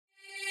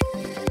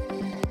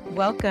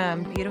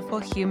Welcome, beautiful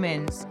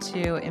humans,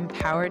 to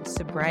Empowered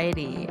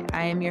Sobriety.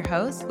 I am your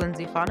host,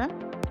 Lindsay Fauna.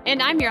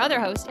 And I'm your other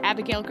host,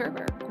 Abigail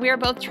Gerber. We are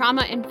both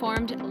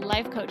trauma-informed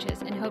life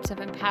coaches in hopes of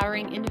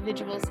empowering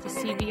individuals to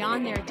see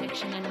beyond their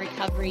addiction and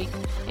recovery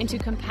into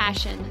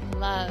compassion,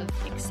 love,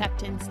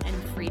 acceptance, and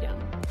freedom.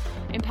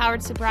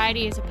 Empowered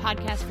Sobriety is a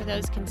podcast for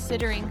those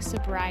considering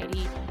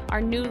sobriety, are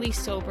newly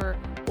sober,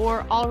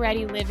 or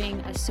already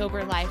living a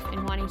sober life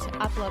and wanting to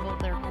uplevel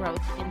their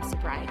growth in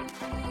sobriety.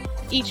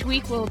 Each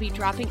week, we'll be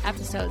dropping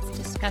episodes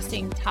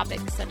discussing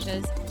topics such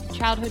as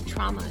childhood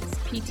traumas,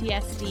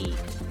 PTSD,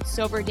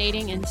 sober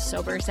dating and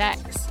sober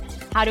sex,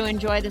 how to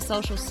enjoy the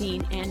social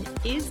scene, and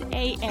is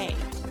AA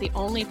the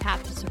only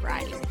path to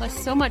sobriety, plus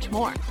so much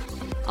more.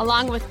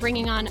 Along with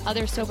bringing on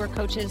other sober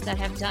coaches that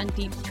have done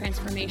deep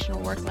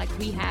transformational work like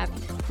we have,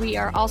 we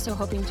are also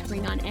hoping to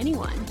bring on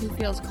anyone who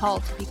feels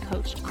called to be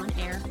coached on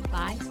air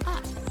by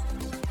us.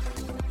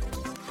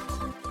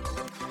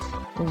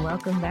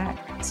 Welcome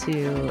back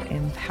to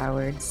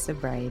Empowered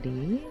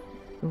Sobriety.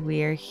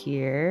 We're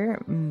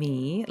here,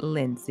 me,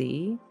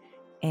 Lindsay,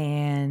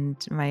 and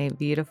my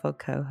beautiful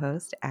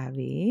co-host,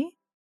 Abby.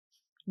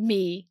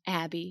 Me,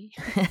 Abby.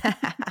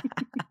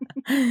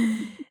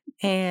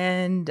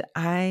 And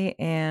I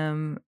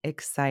am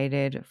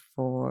excited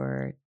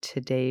for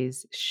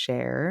today's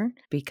share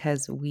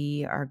because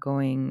we are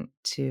going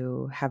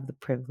to have the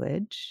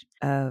privilege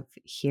of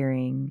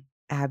hearing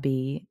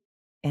Abby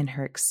and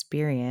her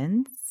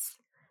experience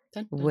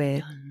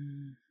with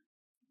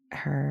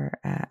her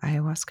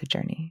ayahuasca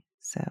journey.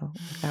 So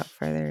without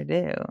further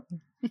ado.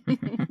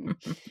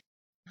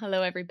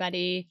 Hello,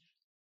 everybody.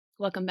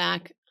 Welcome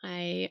back.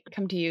 I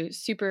come to you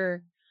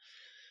super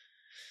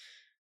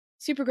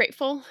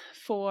grateful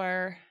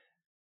for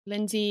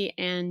Lindsay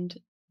and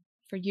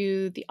for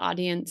you, the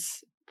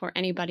audience, for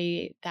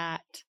anybody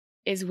that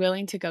is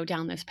willing to go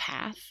down this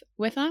path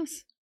with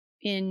us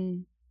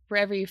in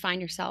wherever you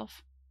find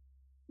yourself.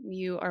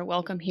 You are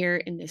welcome here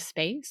in this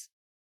space.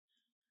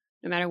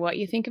 No matter what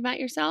you think about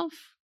yourself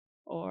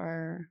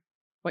or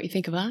what you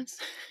think of us,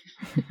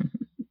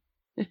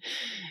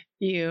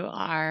 you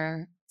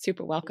are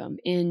super welcome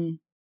in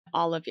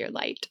all of your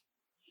light.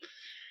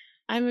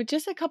 I'm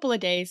just a couple of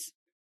days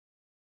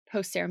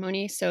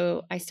post-ceremony,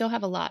 so I still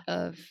have a lot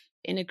of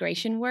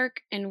integration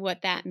work. And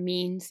what that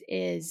means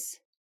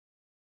is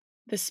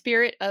the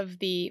spirit of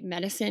the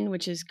medicine,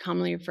 which is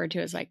commonly referred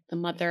to as like the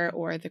mother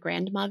or the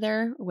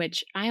grandmother,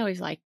 which I always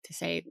like to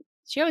say,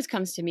 she always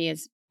comes to me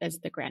as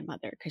the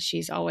grandmother because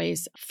she's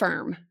always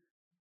firm.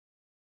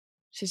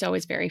 She's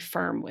always very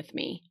firm with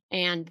me.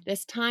 And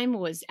this time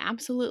was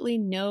absolutely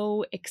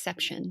no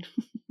exception.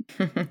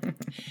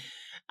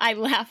 I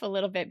laugh a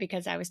little bit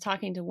because I was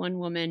talking to one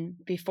woman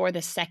before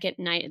the second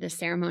night of the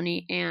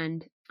ceremony,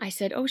 and I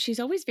said, "Oh, she's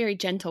always very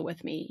gentle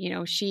with me. You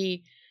know,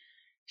 she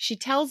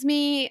tells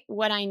me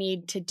what I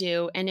need to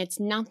do, and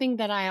it's nothing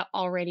that I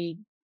already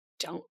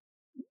don't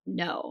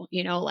know.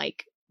 You know,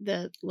 like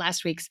the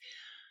last week's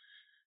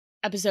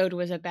episode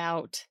was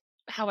about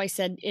how I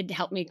said it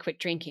helped me quit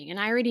drinking, and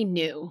I already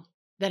knew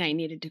that I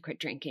needed to quit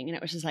drinking, and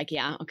it was just like,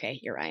 yeah, okay,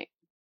 you're right."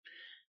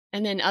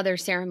 And then other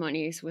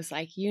ceremonies was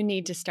like, you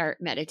need to start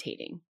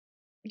meditating.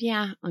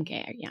 Yeah,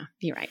 okay, yeah,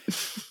 you're right.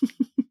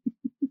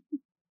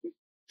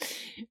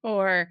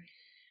 Or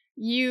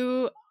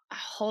you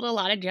hold a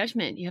lot of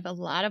judgment. You have a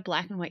lot of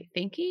black and white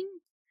thinking,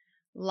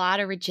 a lot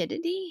of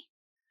rigidity.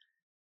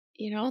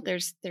 You know,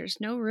 there's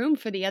no room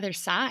for the other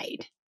side.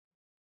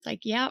 It's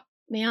like, yep,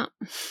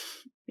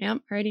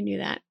 already knew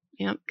that.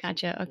 Yep,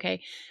 gotcha. Okay.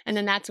 And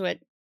then that's what,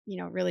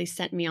 really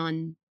sent me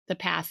on the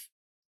path.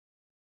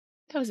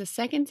 That was the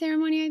second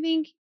ceremony, I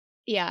think.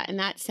 Yeah. And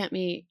that sent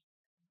me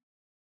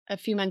a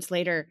few months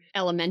later,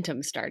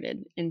 Elementum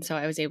started. And so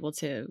I was able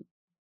to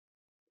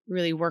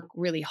really work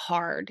really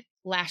hard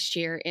last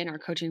year in our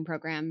coaching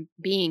program,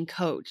 being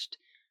coached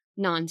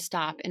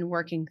nonstop and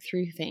working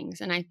through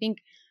things. And I think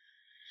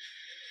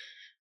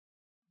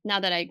now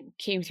that I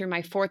came through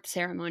my fourth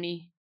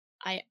ceremony,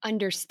 I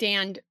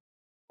understand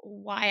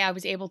why I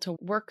was able to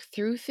work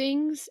through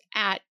things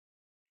at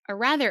a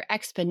rather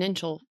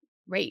exponential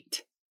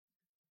rate.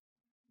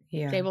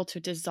 Yeah. I was able to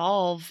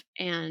dissolve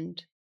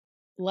and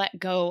let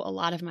go a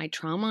lot of my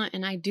trauma.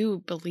 And I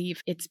do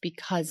believe it's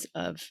because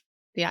of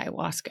the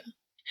ayahuasca.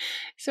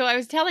 So I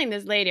was telling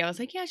this lady, I was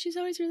like, yeah, she's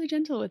always really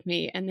gentle with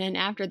me. And then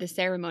after the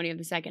ceremony of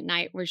the second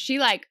night, where she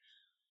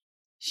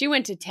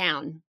went to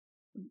town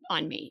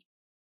on me.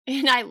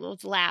 And I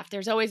laughed.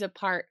 There's always a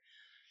part,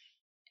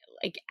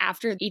 like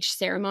after each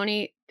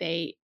ceremony,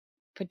 they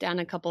put down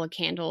a couple of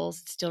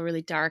candles. It's still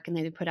really dark. And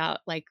they put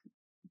out like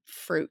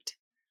fruit.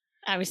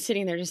 I was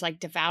sitting there just like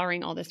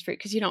devouring all this fruit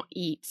because you don't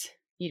eat,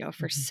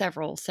 for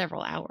several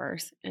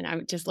hours. And I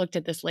just looked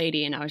at this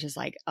lady and I was just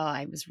like, oh,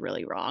 I was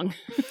really wrong.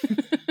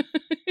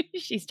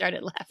 She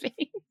started laughing.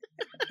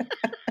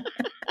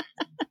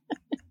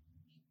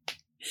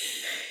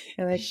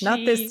 You're like, not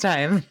this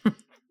time.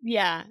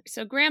 Yeah.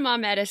 So grandma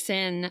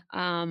medicine,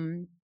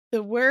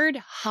 the word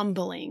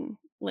humbling,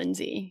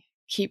 Lindsay,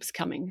 keeps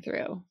coming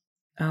through.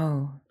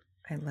 Oh,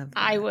 I love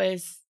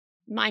that.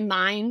 My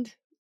mind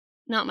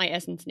not my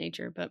essence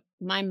nature, but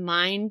my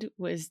mind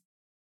was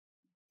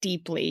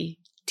deeply,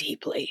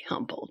 deeply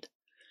humbled.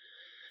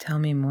 Tell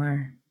me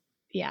more.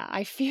 Yeah,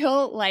 I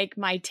feel like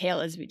my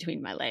tail is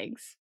between my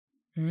legs.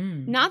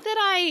 Mm. Not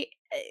that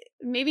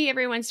maybe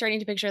everyone's starting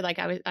to picture like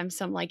I'm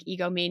some like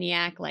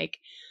egomaniac, like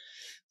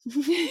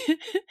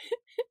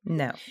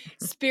No.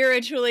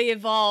 spiritually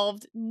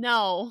evolved.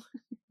 No.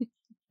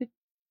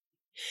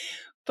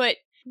 But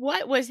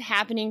what was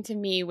happening to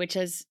me, which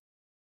is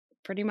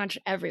pretty much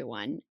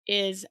everyone,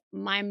 is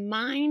my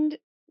mind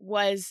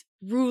was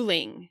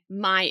ruling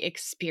my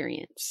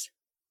experience.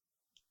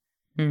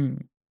 Mm.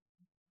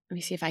 Let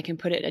me see if I can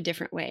put it a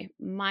different way.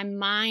 My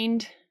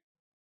mind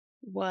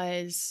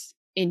was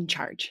in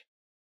charge.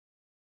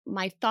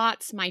 My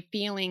thoughts, my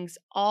feelings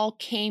all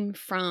came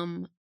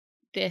from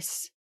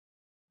this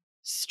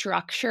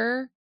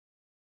structure,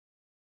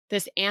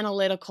 this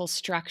analytical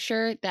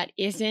structure that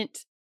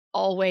isn't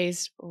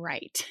always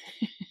right.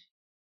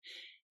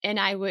 And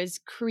I was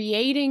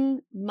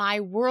creating my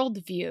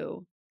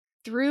worldview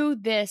through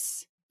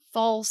this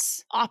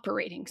false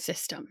operating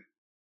system.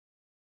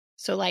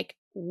 So, like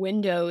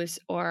Windows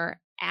or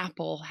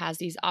Apple has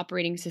these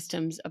operating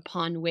systems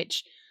upon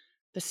which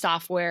the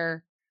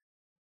software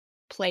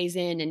plays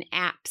in and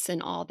apps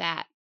and all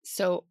that.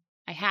 So,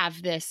 I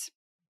have this,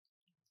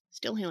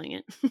 still healing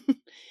it.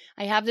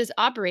 I have this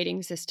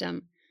operating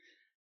system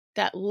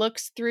that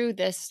looks through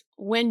this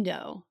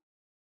window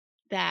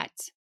that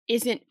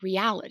isn't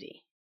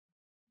reality,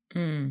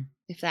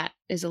 if that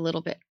is a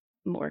little bit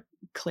more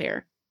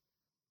clear.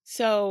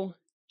 So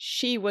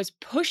she was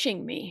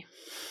pushing me.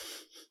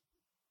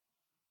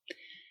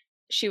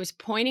 She was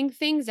pointing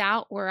things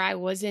out where I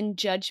was in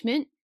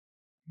judgment.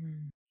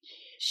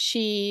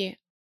 She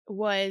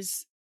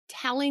was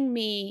telling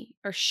me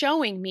or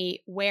showing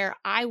me where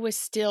I was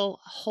still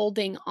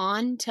holding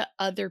on to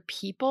other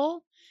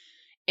people.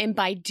 And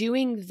by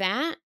doing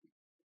that,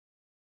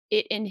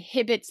 it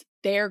inhibits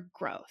their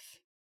growth.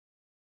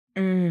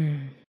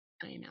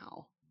 I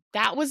know.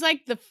 That was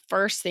like the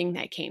first thing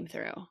that came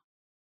through.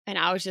 And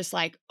I was just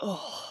like,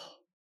 oh,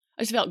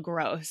 I just felt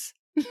gross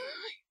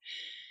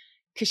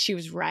because she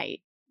was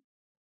right.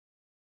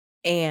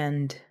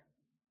 And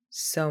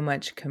so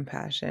much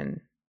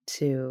compassion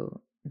to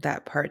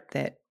that part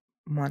that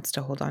wants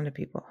to hold on to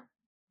people.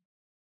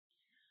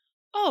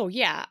 Oh,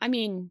 yeah. I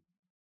mean,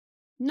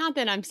 not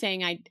that I'm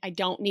saying I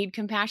don't need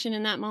compassion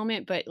in that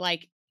moment, but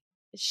like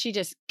she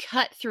just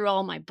cut through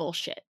all my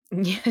bullshit.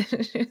 Yeah.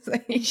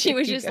 Like, And she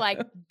was just like,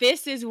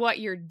 this is what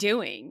you're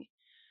doing.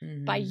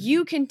 By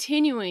you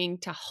continuing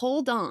to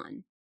hold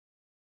on,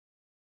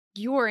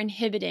 you're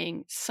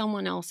inhibiting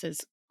someone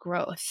else's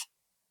growth.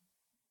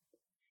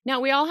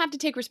 Now, we all have to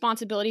take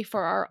responsibility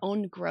for our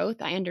own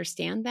growth. I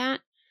understand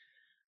that.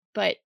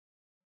 But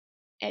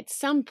at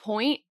some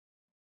point,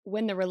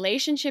 when the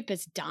relationship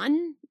is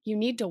done, you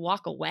need to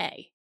walk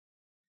away.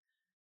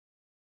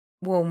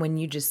 Well, when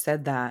you just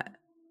said that,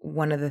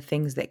 one of the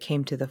things that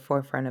came to the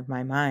forefront of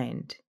my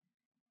mind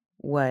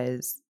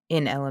was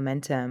in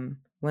Elementum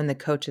when the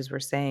coaches were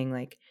saying,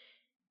 like,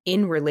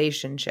 in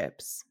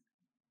relationships,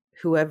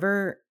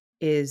 whoever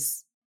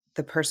is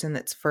the person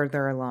that's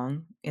further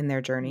along in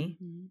their journey,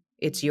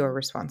 it's your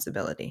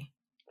responsibility.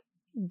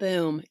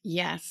 Boom.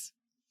 Yes.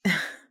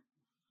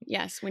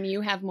 Yes. When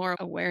you have more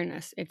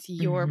awareness, it's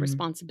your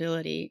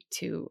responsibility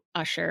to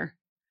usher.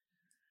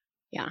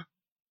 Yeah.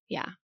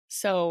 Yeah.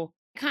 So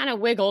kind of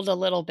wiggled a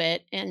little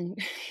bit. And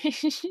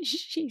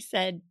she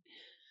said,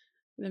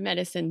 the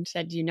medicine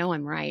said, you know,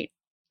 I'm right.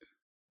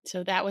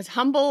 So that was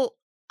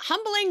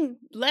humbling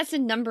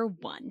lesson number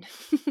 1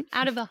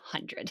 out of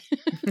 100.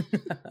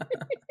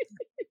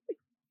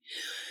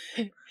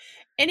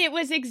 And it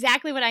was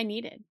exactly what I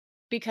needed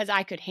because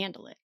I could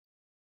handle it.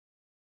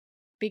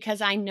 Because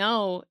I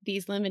know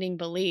these limiting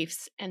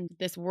beliefs and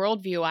this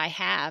worldview I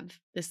have,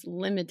 this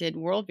limited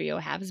worldview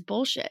I have is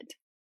bullshit.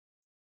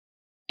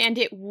 And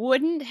it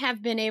wouldn't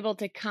have been able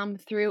to come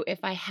through if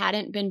I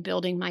hadn't been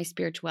building my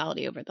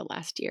spirituality over the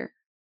last year.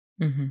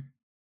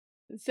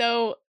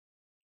 So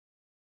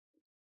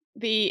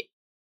the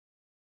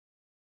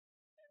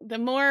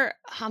more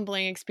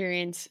humbling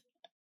experience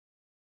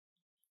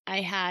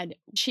I had,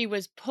 she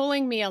was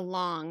pulling me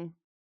along.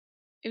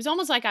 It was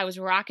almost like I was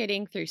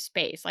rocketing through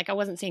space. Like I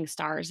wasn't seeing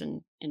stars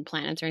and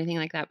planets or anything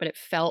like that, but it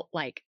felt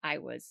like I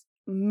was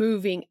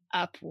moving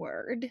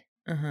upward.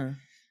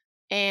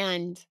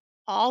 And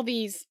all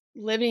these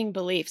limiting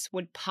beliefs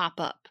would pop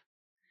up.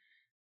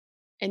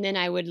 And then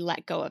I would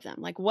let go of them.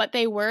 Like what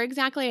they were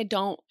exactly, I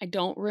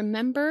don't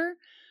remember.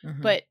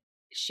 But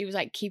she was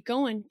like, keep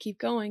going, keep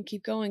going,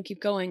 keep going,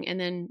 keep going. And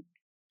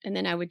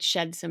then I would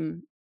shed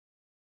some.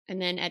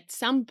 And then at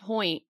some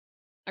point,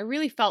 I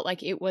really felt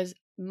like it was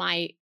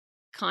my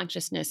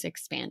consciousness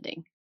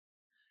expanding.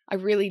 I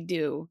really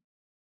do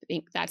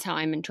think that's how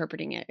I'm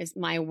interpreting it, is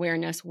my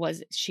awareness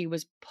was she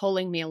was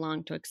pulling me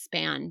along to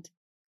expand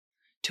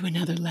to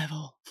another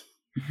level.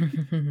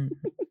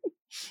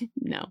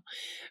 No,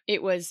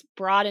 it was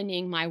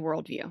broadening my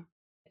worldview.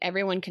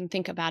 Everyone can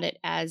think about it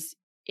as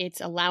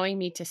it's allowing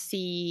me to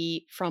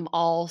see from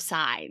all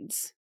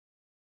sides.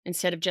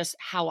 instead of just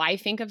how I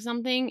think of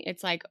something.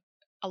 It's like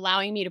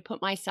allowing me to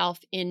put myself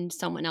in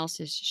someone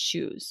else's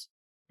shoes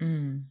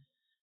Mm.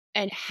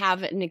 and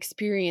have an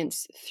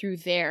experience through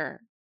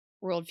their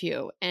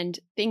worldview. And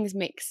things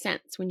make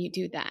sense when you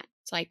do that.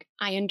 It's like,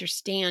 I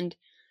understand,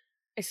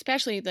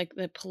 especially like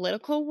the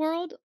political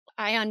world,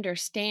 I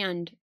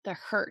understand the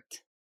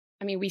hurt.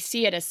 I mean, we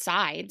see it as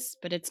sides,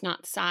 but it's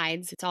not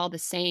sides. It's all the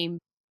same.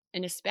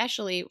 And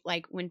especially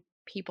like when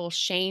people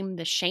shame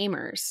the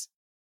shamers,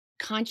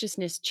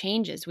 consciousness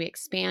changes. We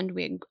expand,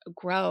 we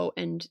grow,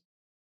 and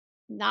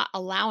not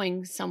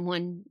allowing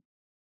someone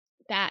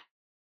that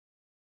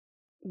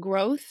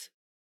growth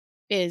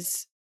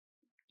is,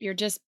 you're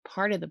just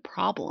part of the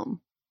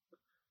problem.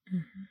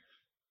 Mhm.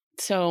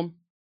 So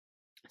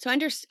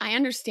I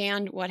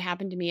understand what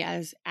happened to me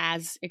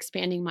as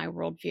expanding my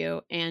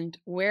worldview, and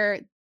where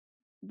it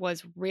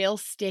was real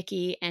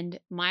sticky, and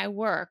my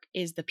work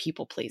is the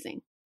people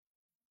pleasing.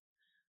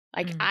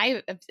 Like Mm.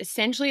 I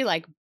essentially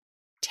like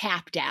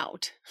tapped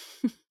out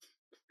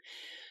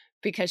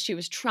because she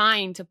was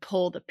trying to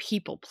pull the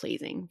people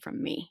pleasing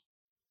from me.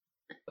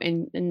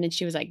 And then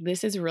she was like,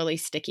 "This is really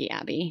sticky,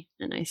 Abby."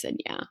 And I said,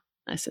 "Yeah,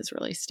 this is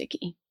really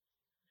sticky."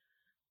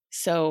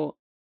 So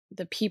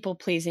the people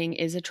pleasing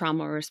is a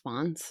trauma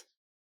response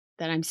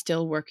that I'm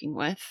still working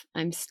with.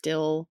 I'm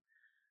still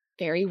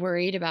very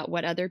worried about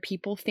what other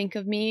people think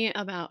of me,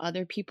 about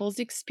other people's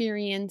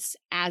experience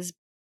as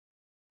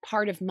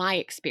part of my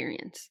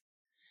experience.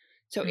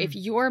 So if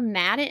Mm. you're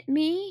mad at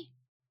me,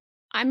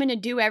 I'm going to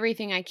do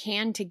everything I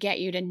can to get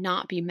you to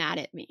not be mad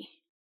at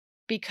me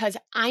because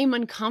I'm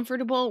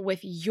uncomfortable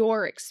with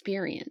your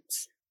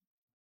experience.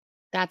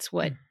 That's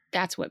what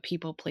Mm.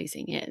 people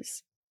pleasing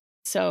is.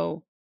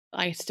 So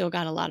I still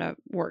got a lot of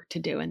work to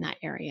do in that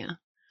area.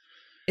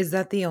 Is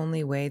that the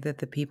only way that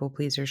the people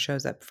pleaser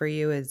shows up for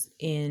you, is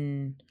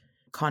in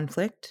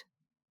conflict?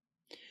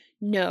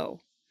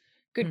 No.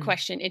 Good Mm.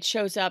 question. It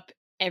shows up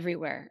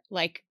everywhere.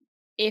 Like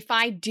if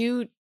I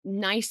do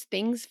nice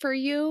things for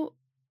you,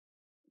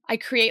 I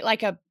create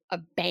like a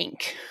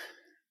bank.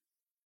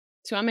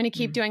 So I'm going to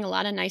keep Mm. doing a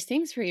lot of nice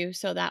things for you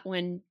so that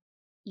when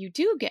you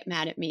do get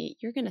mad at me,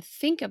 you're going to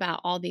think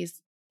about all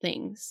these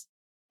things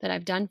that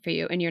I've done for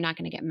you and you're not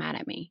going to get mad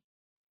at me.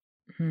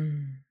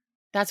 Mm.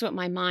 That's what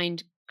my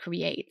mind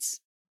creates.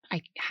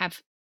 I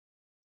have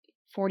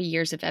 40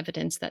 years of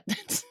evidence that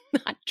that's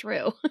not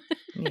true.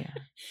 Yeah.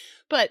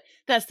 But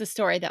that's the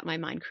story that my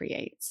mind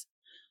creates.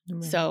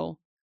 Right. So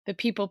the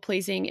people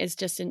pleasing is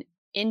just an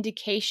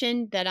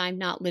indication that I'm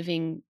not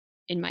living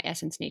in my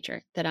essence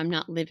nature, that I'm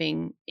not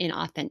living in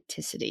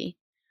authenticity.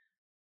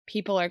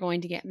 People are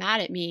going to get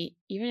mad at me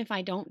even if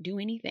I don't do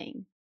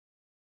anything.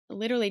 I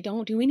literally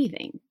don't do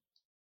anything.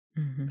 I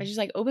Mhm. just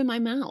like open my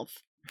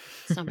mouth.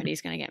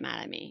 Somebody's going to get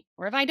mad at me.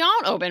 Or if I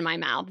don't open my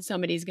mouth,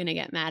 somebody's going to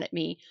get mad at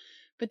me.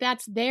 But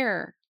that's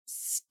their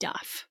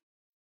stuff.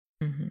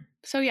 Mhm.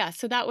 So yeah,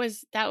 so that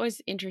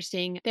was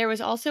interesting. There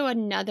was also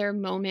another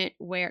moment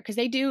where, because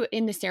they do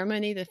in the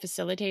ceremony, the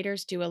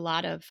facilitators do a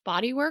lot of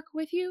body work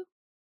with you.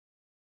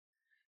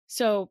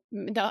 So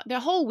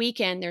the whole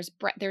weekend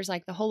there's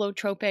like the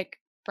holotropic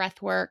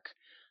breath work,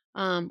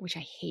 which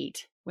I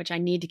hate, which I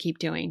need to keep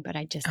doing, but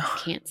I just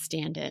can't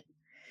stand it.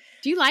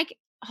 Do you like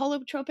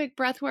holotropic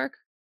breath work?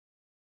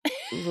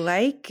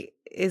 Like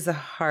is a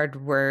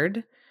hard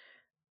word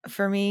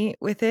for me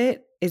with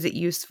it. Is it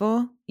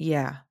useful?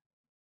 Yeah.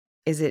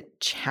 Is it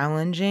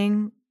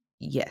challenging?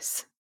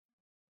 Yes.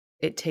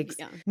 It takes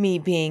Yeah. me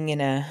being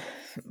in a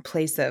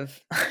place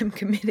of I'm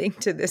committing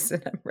to this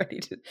and I'm ready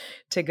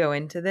to go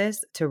into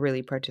this to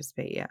really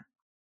participate. Yeah.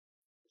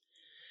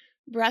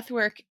 Breath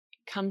work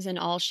comes in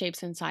all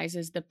shapes and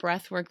sizes. The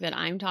breath work that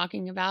I'm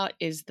talking about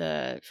is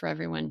for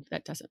everyone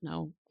that doesn't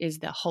know, is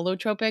the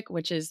holotropic,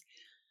 which is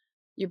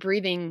you're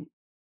breathing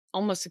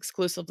almost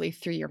exclusively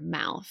through your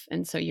mouth.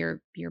 And so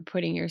you're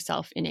putting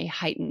yourself in a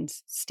heightened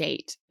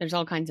state. There's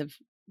all kinds of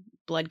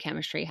blood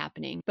chemistry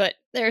happening, but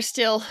there's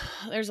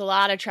a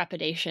lot of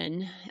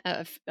trepidation,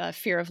 of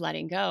fear of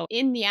letting go.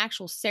 In the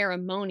actual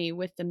ceremony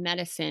with the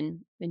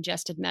medicine,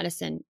 ingested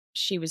medicine,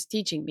 she was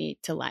teaching me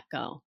to let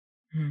go.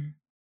 Mm.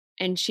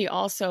 And she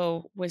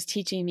also was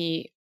teaching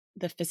me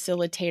the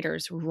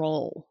facilitator's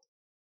role.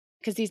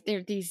 Because there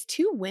are these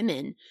two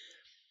women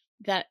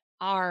that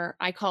are,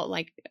 I call,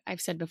 like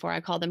I've said before,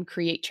 I call them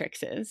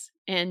creatrixes.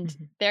 And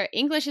Mhm. their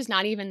English is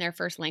not even their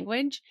first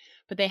language,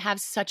 but they have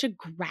such a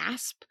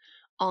grasp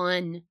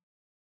on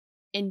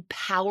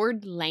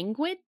empowered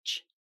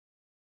language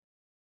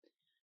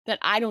that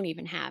I don't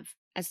even have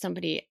as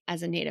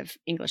a native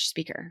English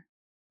speaker.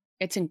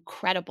 It's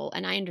incredible.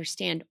 And I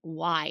understand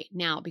why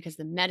now, because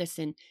the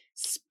medicine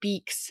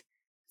speaks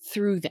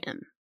through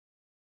them.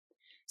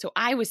 So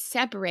I was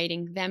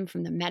separating them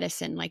from the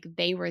medicine like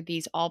they were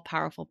these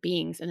all-powerful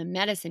beings. And the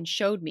medicine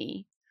showed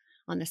me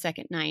on the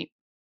second night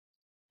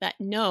that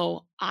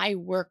no, I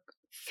work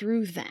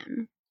through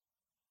them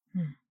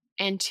Mm.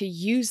 and to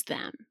use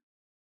them.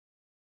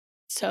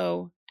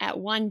 So at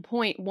one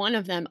point, one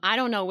of them, I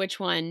don't know which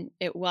one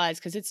it was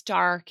because it's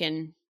dark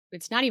and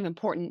it's not even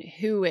important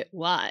who it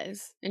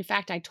was. In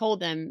fact, I told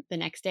them the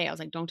next day, I was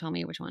like, don't tell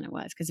me which one it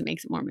was because it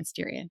makes it more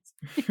mysterious.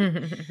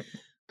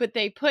 But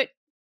they put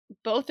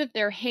both of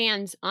their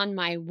hands on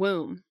my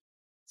womb.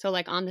 So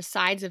like on the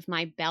sides of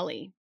my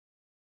belly.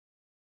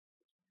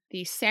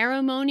 The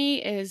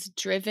ceremony is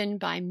driven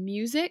by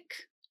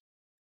music,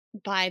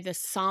 by the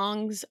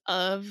songs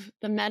of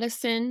the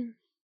medicine,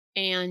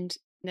 and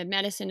the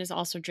medicine is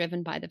also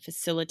driven by the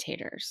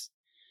facilitators.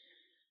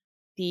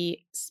 The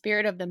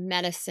spirit of the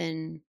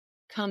medicine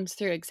comes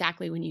through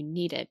exactly when you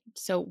need it.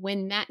 So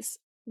when that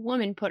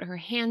woman put her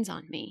hands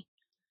on me,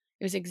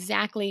 it was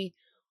exactly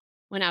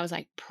when I was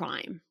like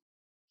prime.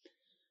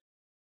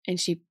 And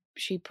she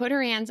put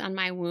her hands on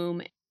my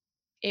womb.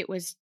 It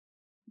was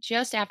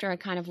just after I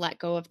kind of let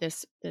go of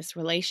this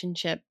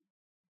relationship,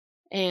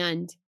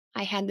 and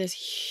I had this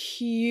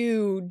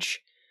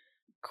huge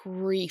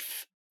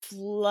grief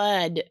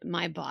flood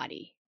my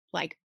body,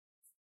 like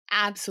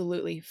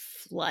absolutely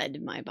flood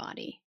my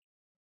body.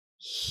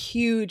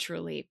 Huge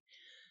relief,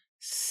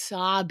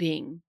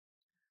 sobbing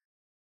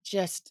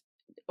just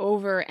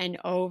over and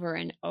over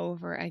and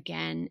over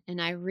again.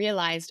 And I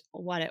realized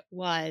what it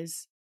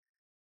was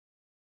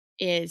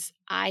is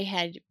I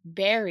had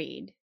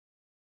buried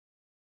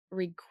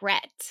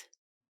regret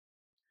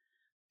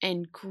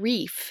and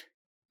grief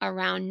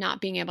around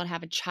not being able to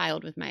have a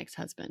child with my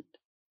ex-husband.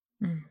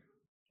 Mm.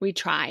 We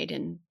tried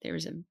and there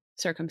was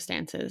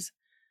circumstances,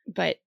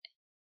 but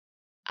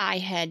I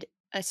had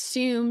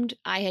assumed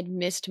I had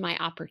missed my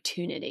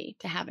opportunity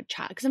to have a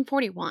child because I'm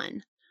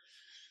 41.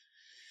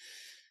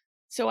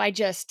 So I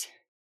just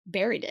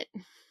buried it.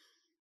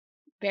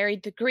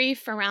 Buried the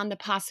grief around the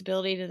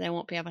possibility that I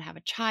won't be able to have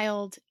a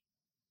child.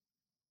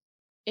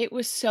 It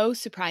was so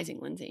surprising,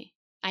 Lindsay.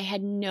 I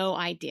had no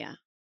idea.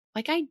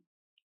 Like I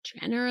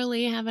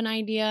generally have an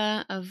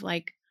idea of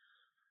like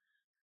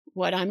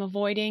what I'm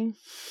avoiding.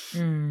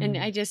 And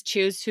I just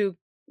choose to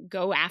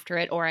go after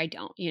it or I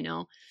don't, you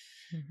know.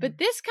 Mm-hmm. But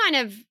this kind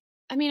of,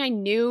 I mean, I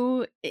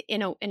knew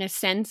in a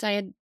sense I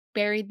had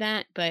buried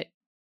that, but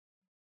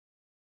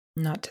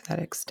not to that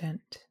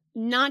extent.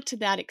 Not to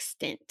that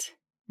extent.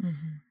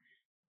 Mm-hmm.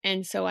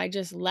 And so I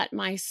just let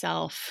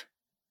myself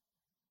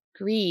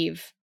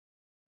grieve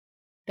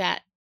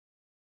that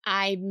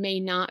I may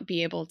not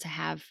be able to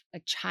have a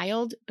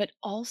child, but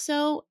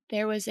also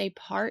there was a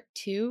part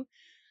too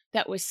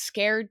that was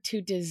scared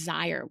to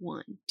desire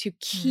one, to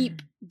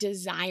keep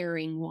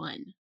desiring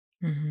one.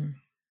 Mm-hmm.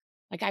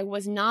 Like I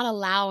was not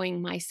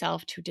allowing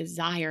myself to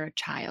desire a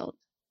child.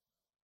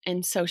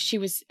 And so she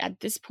was at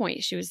this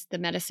point, the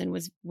medicine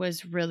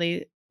was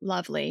really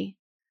lovely.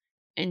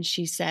 And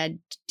she said,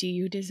 "Do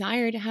you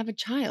desire to have a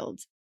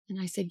child?" And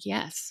I said,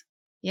 "Yes.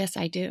 Yes,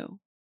 I do.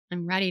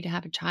 I'm ready to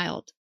have a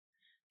child."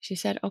 She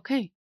said,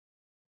 "Okay."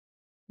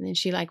 And then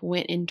she like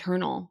went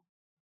internal.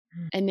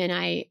 And then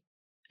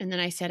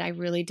I said, "I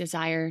really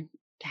desire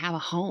to have a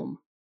home,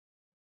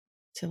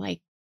 to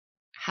like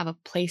have a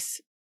place,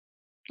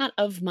 not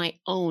of my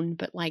own,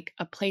 but like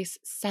a place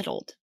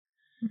settled,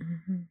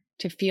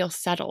 to feel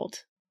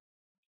settled."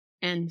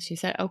 And she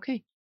said,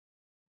 "Okay."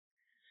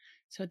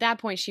 So at that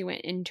point, she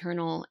went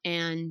internal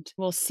and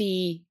we'll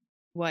see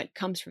what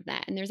comes from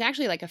that. And there's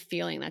actually like a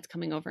feeling that's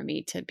coming over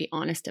me, to be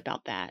honest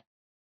about that.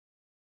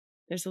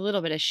 There's a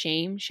little bit of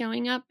shame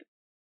showing up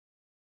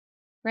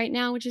right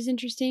now, which is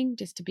interesting,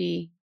 just to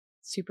be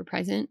super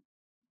present,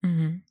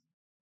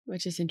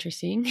 which is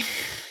interesting.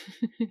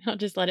 I'll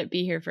just let it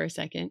be here for a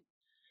second.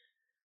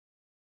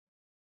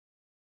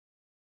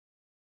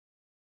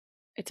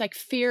 It's like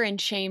fear and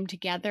shame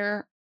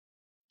together,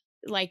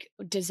 like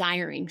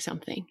desiring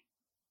something.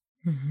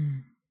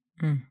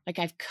 Like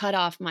I've cut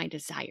off my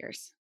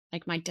desires.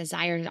 Like my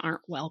desires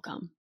aren't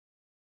welcome.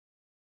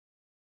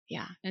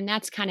 Yeah. And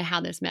that's kind of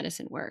how this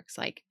medicine works.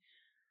 Like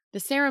the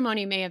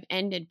ceremony may have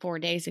ended 4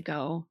 days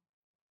ago,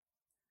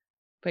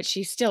 but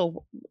she's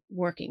still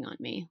working on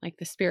me. Like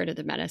the spirit of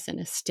the medicine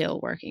is still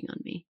working on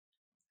me.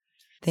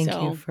 Thank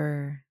you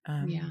for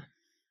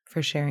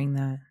sharing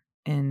that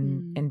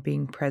and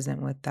being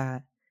present with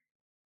that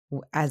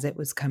as it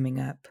was coming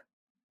up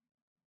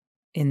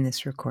in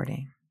this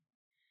recording.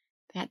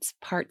 That's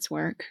parts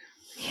work.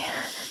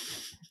 Yeah.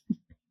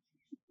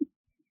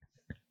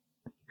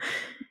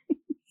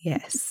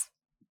 Yes.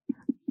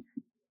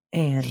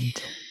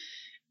 And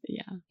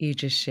you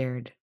just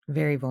shared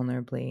very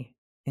vulnerably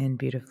and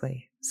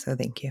beautifully. So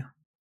thank you.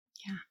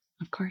 Yeah,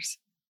 of course.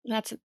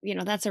 That's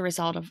a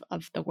result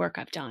of the work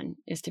I've done,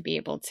 is to be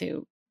able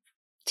to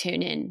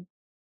tune in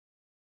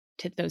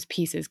to those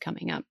pieces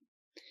coming up.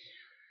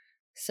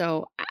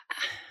 So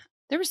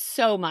there was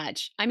so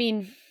much. I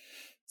mean,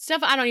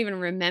 stuff I don't even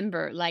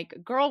remember. Like,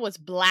 girl was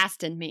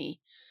blasting me.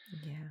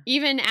 Yeah.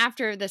 Even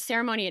after the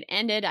ceremony had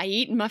ended, I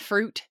eaten my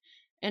fruit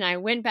and I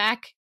went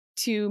back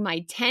to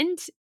my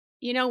tent,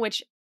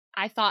 which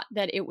I thought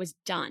that it was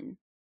done.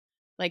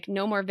 Like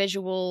no more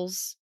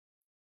visuals,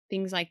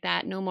 things like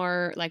that. No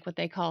more like what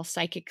they call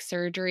psychic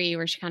surgery,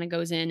 where she kind of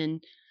goes in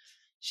and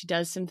she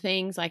does some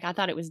things. Like I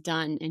thought it was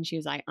done. And she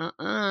was like,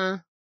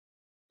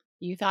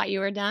 you thought you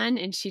were done?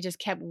 And she just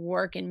kept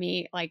working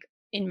me like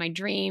in my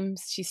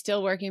dreams. She's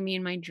still working me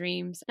in my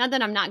dreams. Not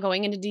that I'm not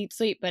going into deep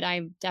sleep, but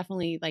I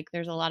definitely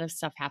there's a lot of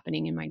stuff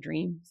happening in my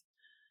dreams.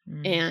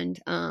 And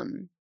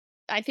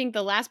I think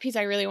the last piece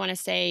I really want to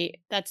say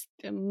that's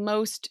the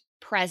most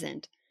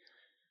present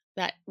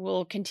that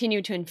will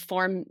continue to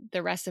inform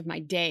the rest of my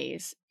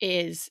days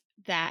is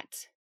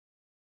that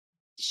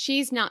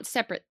she's not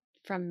separate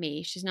from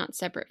me. She's not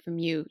separate from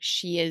you.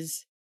 She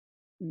is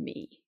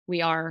me.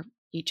 We are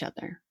each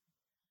other.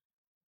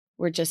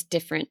 We're just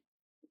different.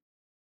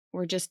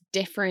 We're just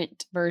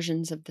different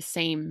versions of the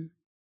same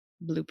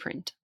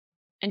blueprint.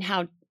 And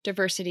how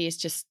diversity is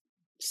just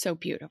so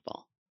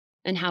beautiful,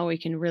 and how we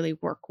can really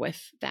work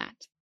with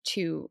that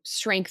to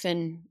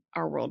strengthen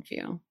our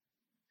worldview.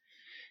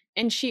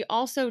 And she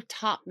also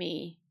taught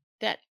me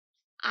that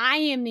I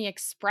am the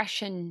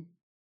expression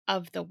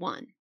of the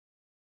one.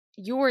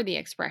 You're the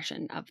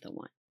expression of the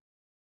one.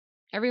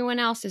 Everyone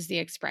else is the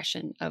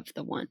expression of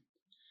the one.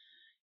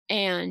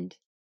 And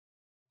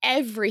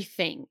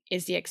everything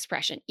is the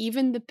expression.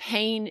 Even the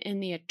pain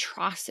and the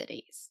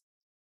atrocities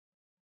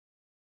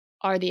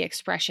are the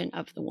expression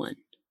of the one.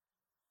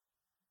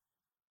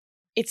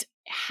 It's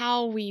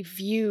how we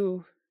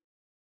view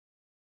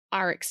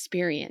our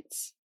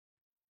experience.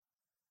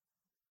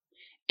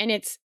 And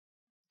it's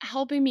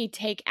helping me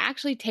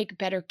actually take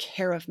better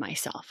care of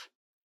myself,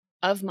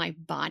 of my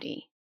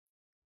body.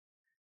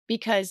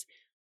 Because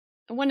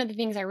one of the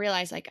things I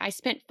realized, I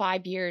spent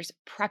 5 years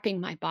prepping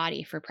my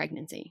body for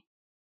pregnancy.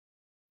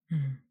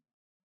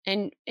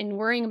 And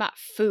worrying about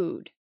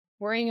food,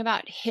 worrying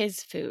about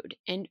his food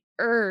and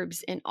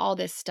herbs and all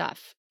this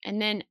stuff.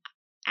 And then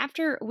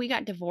after we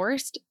got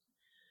divorced,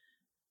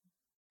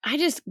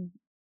 it's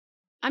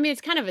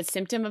kind of a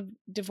symptom of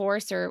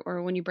divorce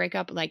or when you break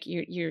up,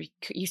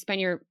 you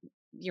spend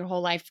your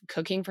whole life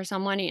cooking for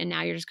someone and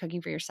now you're just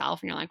cooking for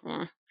yourself and you're like,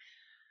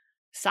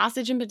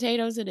 sausage and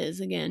potatoes it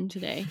is again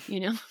today,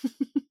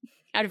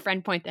 I had a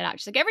friend point that out.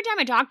 She's like, every time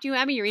I talk to you,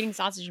 Abby, you're eating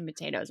sausage and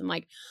potatoes. I'm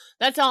like,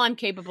 that's all I'm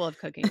capable of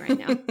cooking right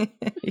now.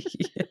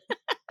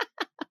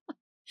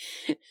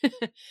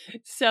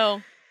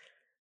 So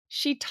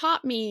she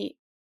taught me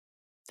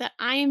that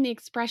I am the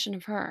expression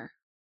of her.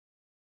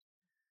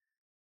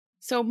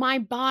 So my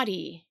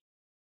body,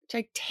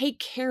 to take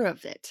care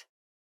of it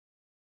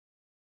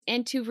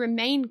and to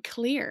remain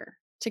clear,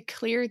 to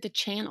clear the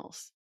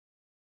channels.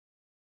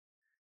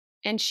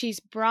 And she's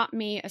brought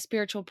me a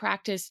spiritual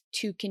practice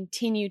to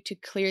continue to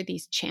clear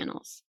these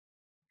channels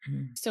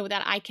so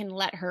that I can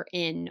let her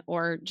in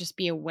or just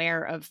be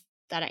aware of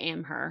that I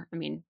am her.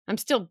 I'm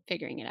still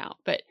figuring it out,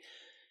 but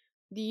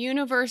the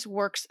universe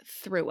works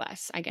through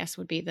us, I guess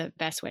would be the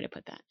best way to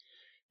put that.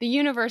 The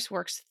universe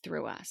works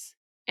through us.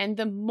 And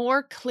the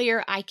more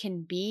clear I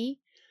can be,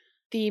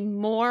 the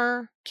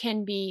more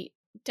can be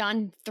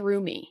done through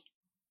me.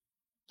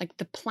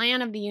 The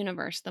plan of the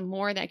universe, the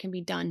more that can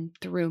be done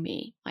through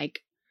me.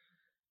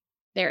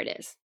 There it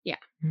is. Yeah.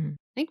 I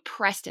think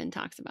Preston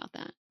talks about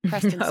that.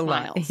 Preston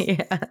Smiles.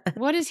 Yeah.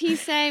 What does he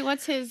say?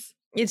 What's his?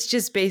 It's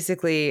just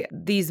basically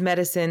these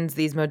medicines,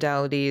 these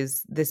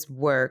modalities, this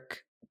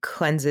work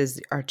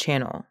cleanses our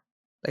channel.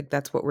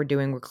 That's what we're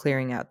doing. We're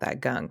clearing out that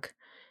gunk.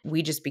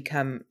 We just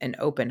become an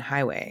open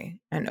highway,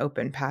 an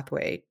open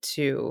pathway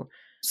to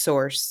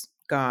source,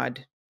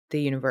 God,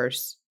 the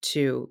universe,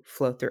 to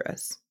flow through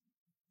us.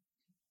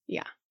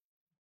 Yeah.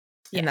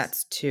 And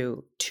that's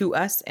to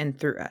us and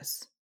through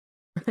us.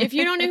 If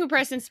you don't know who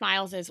Preston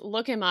Smiles is,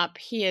 look him up.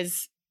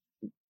 He's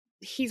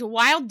a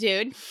wild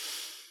dude.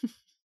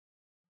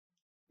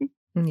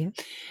 Yeah.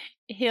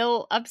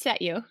 He'll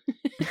upset you.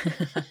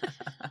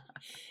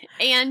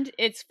 And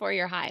it's for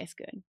your highest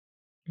good.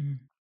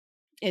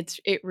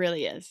 It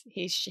really is.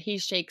 He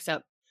shakes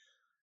up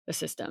the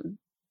system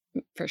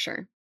for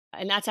sure.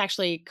 And that's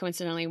actually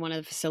coincidentally one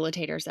of the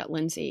facilitators that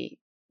Lindsay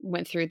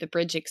went through the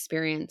Bridge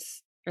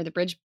experience or the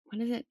Bridge.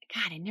 What is it?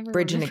 God, I never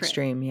Bridge and remember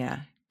Extreme. it. Yeah.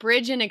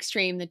 Bridge and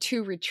Extreme, the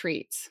 2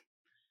 retreats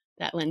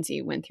that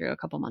Lindsay went through a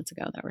couple months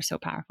ago that were so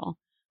powerful.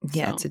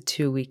 Yeah, So, it's a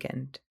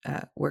 2-weekend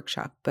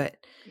workshop. But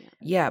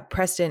yeah,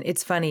 Preston,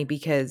 it's funny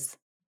because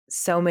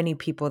so many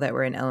people that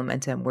were in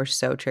Elementum were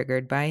so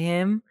triggered by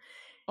him.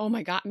 Oh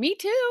my God. Me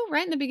too.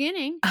 Right in the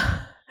beginning.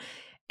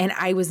 And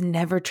I was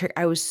never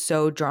I was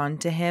so drawn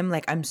to him.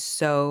 I'm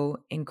so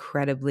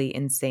incredibly,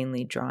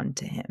 insanely drawn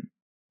to him.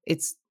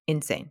 It's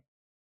insane.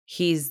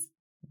 He's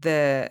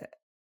the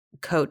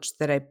coach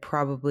that I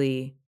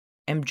probably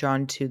am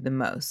drawn to the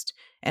most.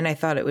 And I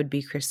thought it would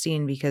be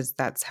Christine because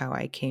that's how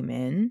I came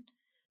in.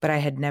 But I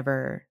had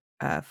never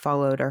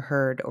followed or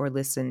heard or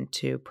listened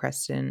to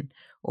Preston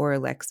or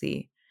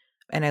Alexi.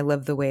 And I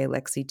love the way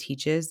Alexi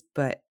teaches,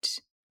 but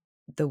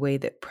the way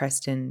that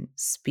Preston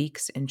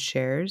speaks and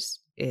shares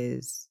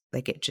is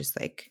it just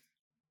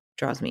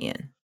draws me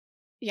in.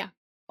 Yeah.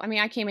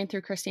 I came in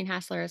through Christine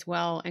Hassler as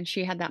well, and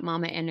she had that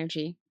mama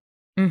energy,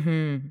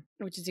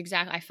 which is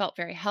exactly, I felt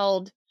very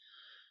held.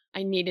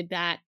 I needed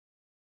that.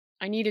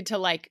 I needed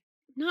to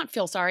not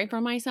feel sorry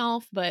for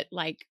myself, but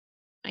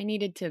I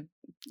needed to.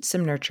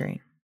 Some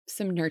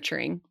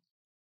nurturing.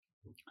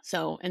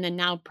 So, and then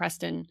now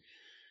Preston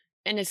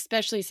And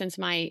especially since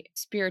my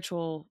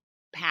spiritual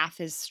path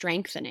is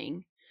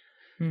strengthening,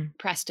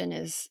 Preston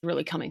is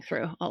really coming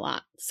through a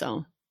lot.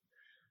 So,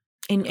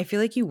 And I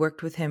feel like you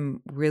worked with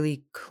him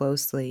really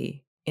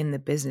closely in the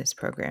business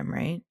program,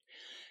 right?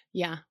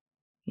 yeah.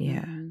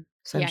 Yeah. Mhm.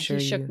 So I'm Yeah, sure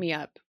he shook you me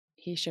up.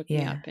 He shook me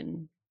yeah. up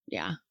and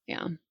yeah,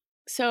 yeah.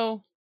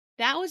 So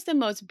that was the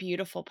most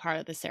beautiful part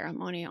of the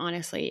ceremony,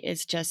 honestly,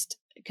 is just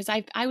because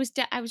I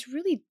was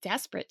really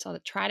desperate to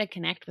try to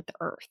connect with the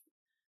earth.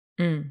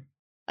 Mm.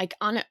 Like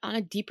on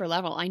a deeper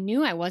level. I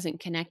knew I wasn't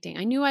connecting.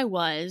 I knew I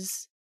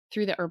was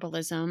through the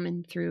herbalism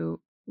and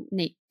through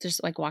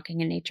just like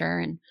walking in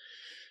nature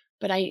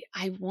but I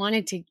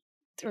wanted to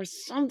there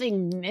was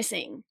something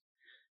missing.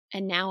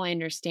 And now I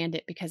understand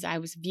it because I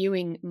was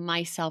viewing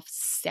myself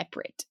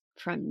separate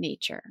from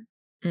nature.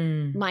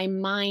 Mm. My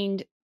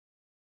mind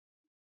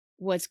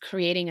was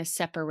creating a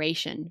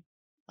separation.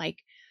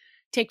 Like,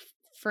 take,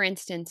 for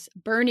instance,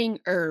 burning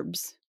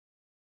herbs.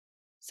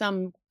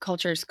 Some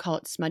cultures call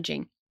it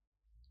smudging.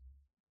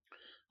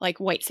 Like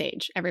white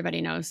sage.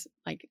 Everybody knows,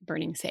 like,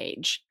 burning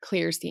sage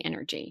clears the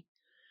energy.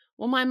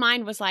 Well, my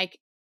mind was like,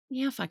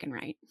 yeah, fucking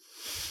right.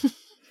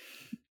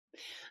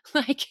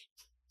 Like,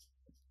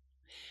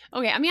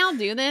 okay, I mean, I'll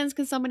do this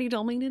because somebody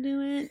told me to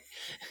do it.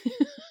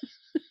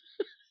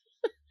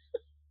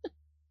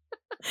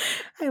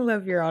 I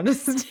love your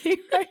honesty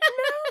right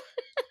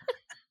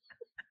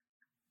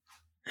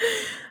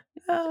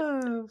now.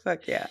 Oh,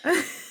 fuck yeah.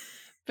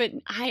 But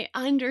I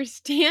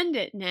understand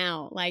it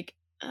now. Like,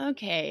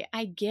 okay,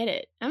 I get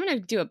it. I'm going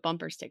to do a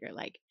bumper sticker.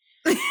 Like,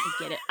 I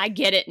get it. I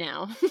get it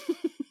now.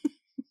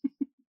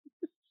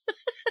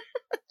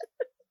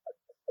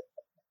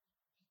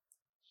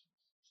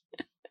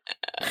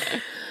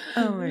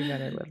 Oh my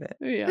God, I love it.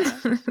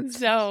 Yeah.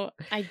 So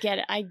I get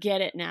it. I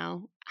get it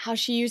now. How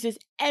she uses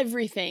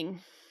everything,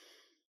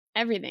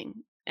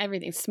 everything.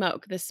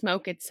 Smoke. The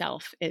smoke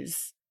itself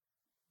is,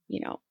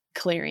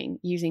 clearing.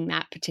 Using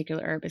that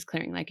particular herb is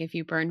clearing. Like if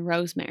you burn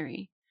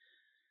rosemary.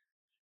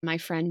 My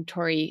friend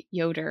Tori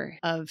Yoder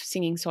of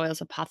Singing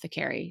Soils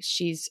Apothecary,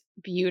 she's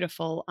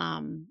beautiful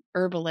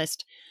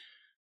herbalist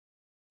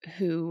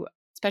who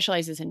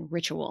specializes in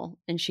ritual.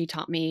 And she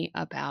taught me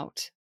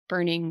about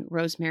burning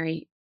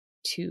rosemary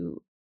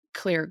to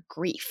clear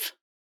grief.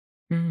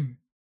 Mm.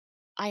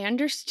 I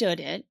understood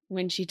it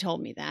when she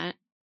told me that,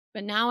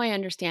 but now I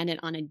understand it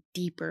on a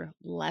deeper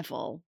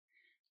level,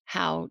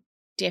 how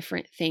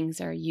different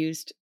things are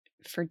used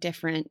for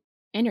different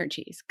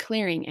energies,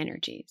 clearing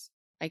energies.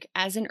 Like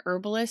as an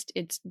herbalist,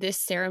 this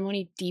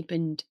ceremony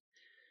deepened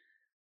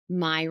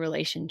my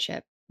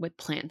relationship with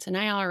plants. And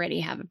I already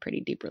have a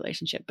pretty deep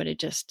relationship, but it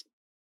just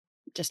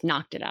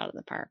knocked it out of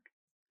the park.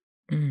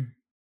 Mm.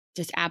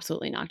 Just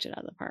absolutely knocked it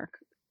out of the park.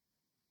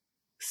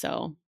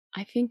 So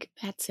I think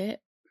that's it.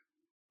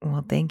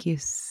 Well, thank you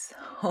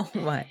so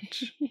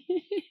much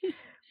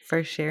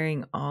for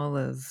sharing all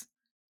of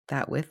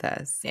that with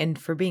us and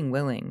for being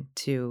willing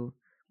to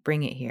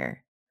bring it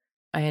here.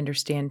 I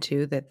understand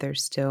too that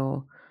there's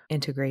still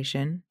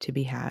integration to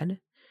be had.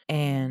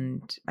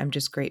 And I'm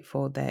just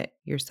grateful that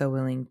you're so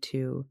willing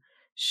to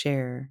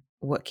share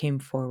what came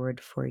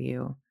forward for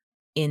you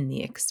in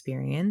the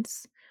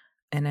experience.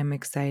 And I'm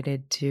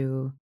excited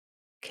to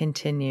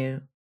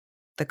continue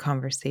the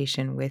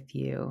conversation with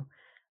you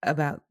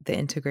about the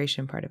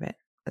integration part of it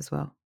as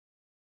well.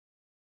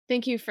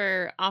 Thank you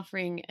for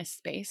offering a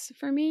space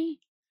for me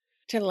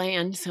to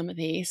land some of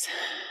these.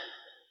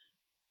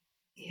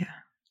 Yeah.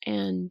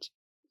 And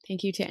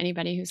thank you to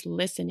anybody who's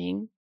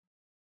listening.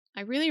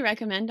 I really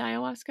recommend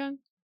ayahuasca.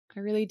 I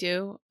really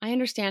do. I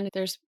understand that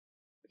there's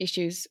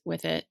issues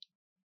with it,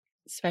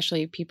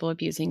 especially people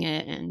abusing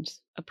it and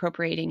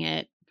appropriating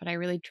it. But I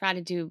really try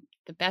to do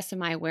the best of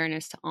my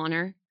awareness to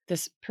honor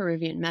this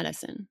Peruvian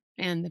medicine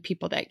and the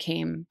people that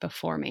came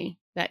before me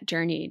that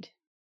journeyed.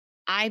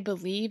 I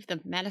believe the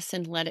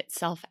medicine let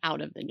itself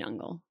out of the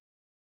jungle.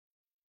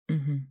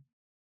 Mm-hmm.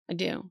 I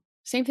do.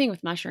 Same thing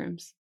with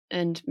mushrooms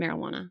and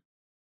marijuana.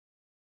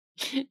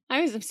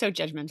 I'm so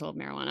judgmental of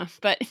marijuana,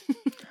 but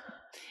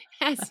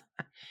as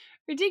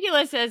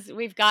ridiculous as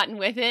we've gotten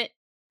with it,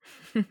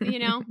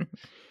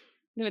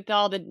 with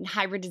all the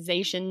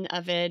hybridization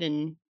of it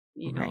and,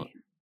 Right.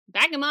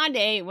 back in my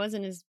day, it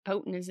wasn't as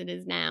potent as it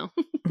is now.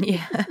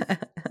 Yeah.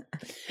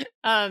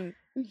 um,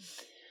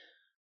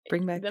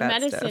 Bring back the that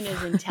medicine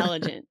stuff. is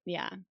intelligent.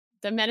 Yeah.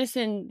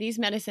 These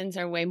medicines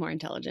are way more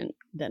intelligent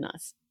than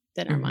us,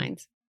 than our Mm-hmm.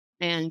 minds.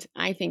 And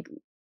I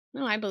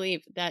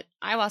believe that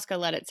ayahuasca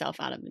let itself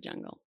out of the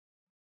jungle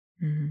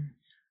Mm-hmm.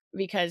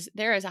 because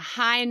there is a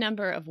high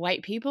number of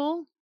white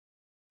people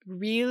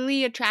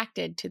really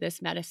attracted to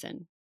this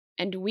medicine.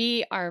 And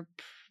we are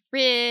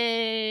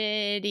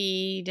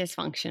pretty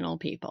dysfunctional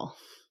people.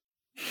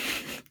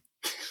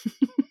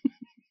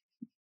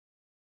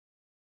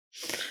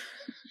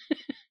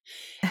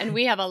 And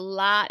we have a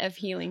lot of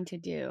healing to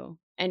do.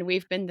 And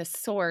we've been the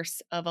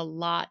source of a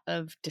lot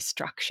of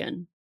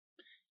destruction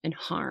and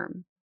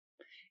harm.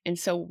 And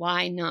so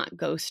why not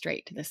go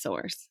straight to the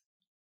source?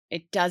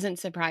 It doesn't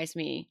surprise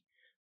me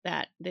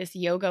that this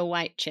yoga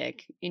white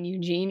chick in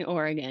Eugene,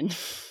 Oregon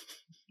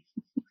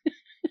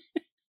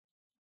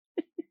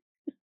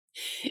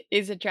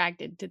is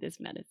attracted to this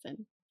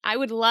medicine. I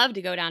would love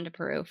to go down to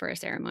Peru for a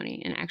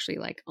ceremony and actually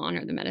like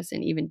honor the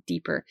medicine even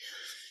deeper.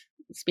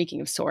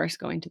 Speaking of source,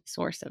 going to the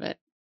source of it,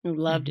 I would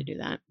love to do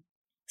that.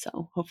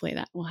 So hopefully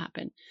that will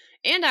happen.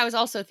 And I was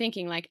also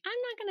thinking like, I'm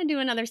not going to do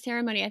another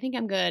ceremony. I think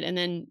I'm good. And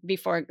then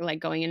before like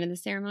going into the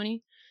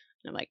ceremony,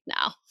 I'm like, no,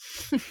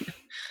 no,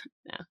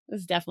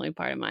 this is definitely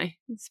part of my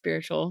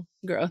spiritual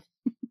growth.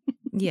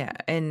 Yeah.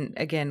 And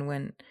again,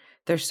 when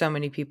there's so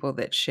many people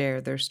that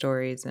share their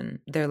stories and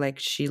they're like,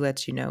 she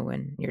lets you know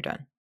when you're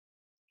done.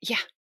 Yeah.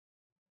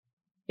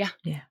 Yeah.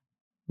 Yeah.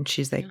 And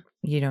she's like,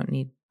 you don't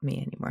need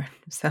me anymore.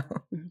 So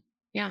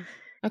yeah.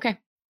 Okay.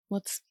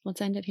 Let's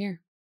end it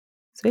here.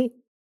 Sweet.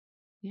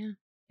 Yeah.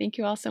 Thank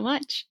you all so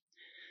much.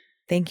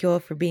 Thank you all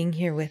for being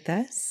here with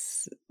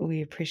us.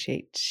 We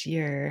appreciate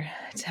your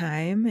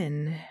time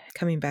and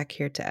coming back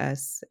here to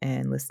us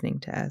and listening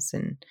to us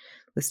and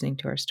listening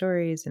to our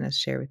stories and us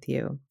share with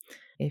you.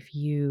 If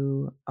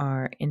you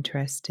are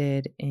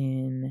interested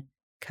in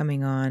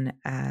coming on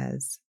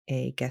as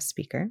a guest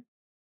speaker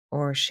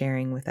or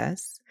sharing with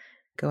us,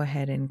 go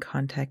ahead and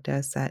contact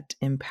us at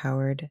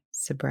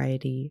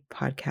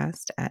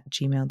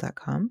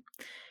empoweredsobrietypodcast@gmail.com.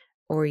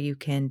 Or you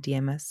can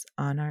DM us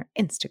on our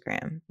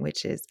Instagram,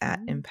 which is at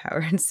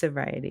Empowered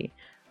Sobriety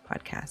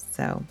Podcast.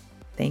 So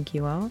thank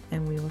you all,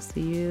 and we will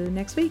see you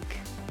next week.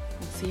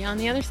 We'll see you on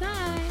the other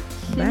side.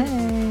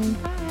 Bye.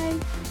 Bye.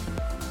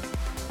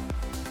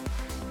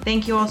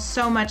 Thank you all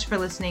so much for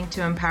listening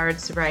to Empowered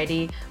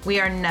Sobriety.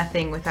 We are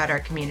nothing without our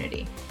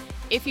community.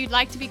 If you'd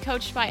like to be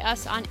coached by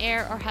us on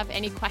air or have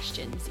any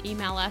questions,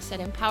 email us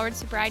at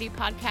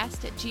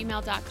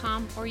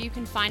empoweredsobrietypodcast@gmail.com, or you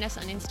can find us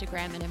on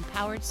Instagram at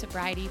Empowered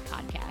Sobriety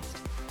Podcast.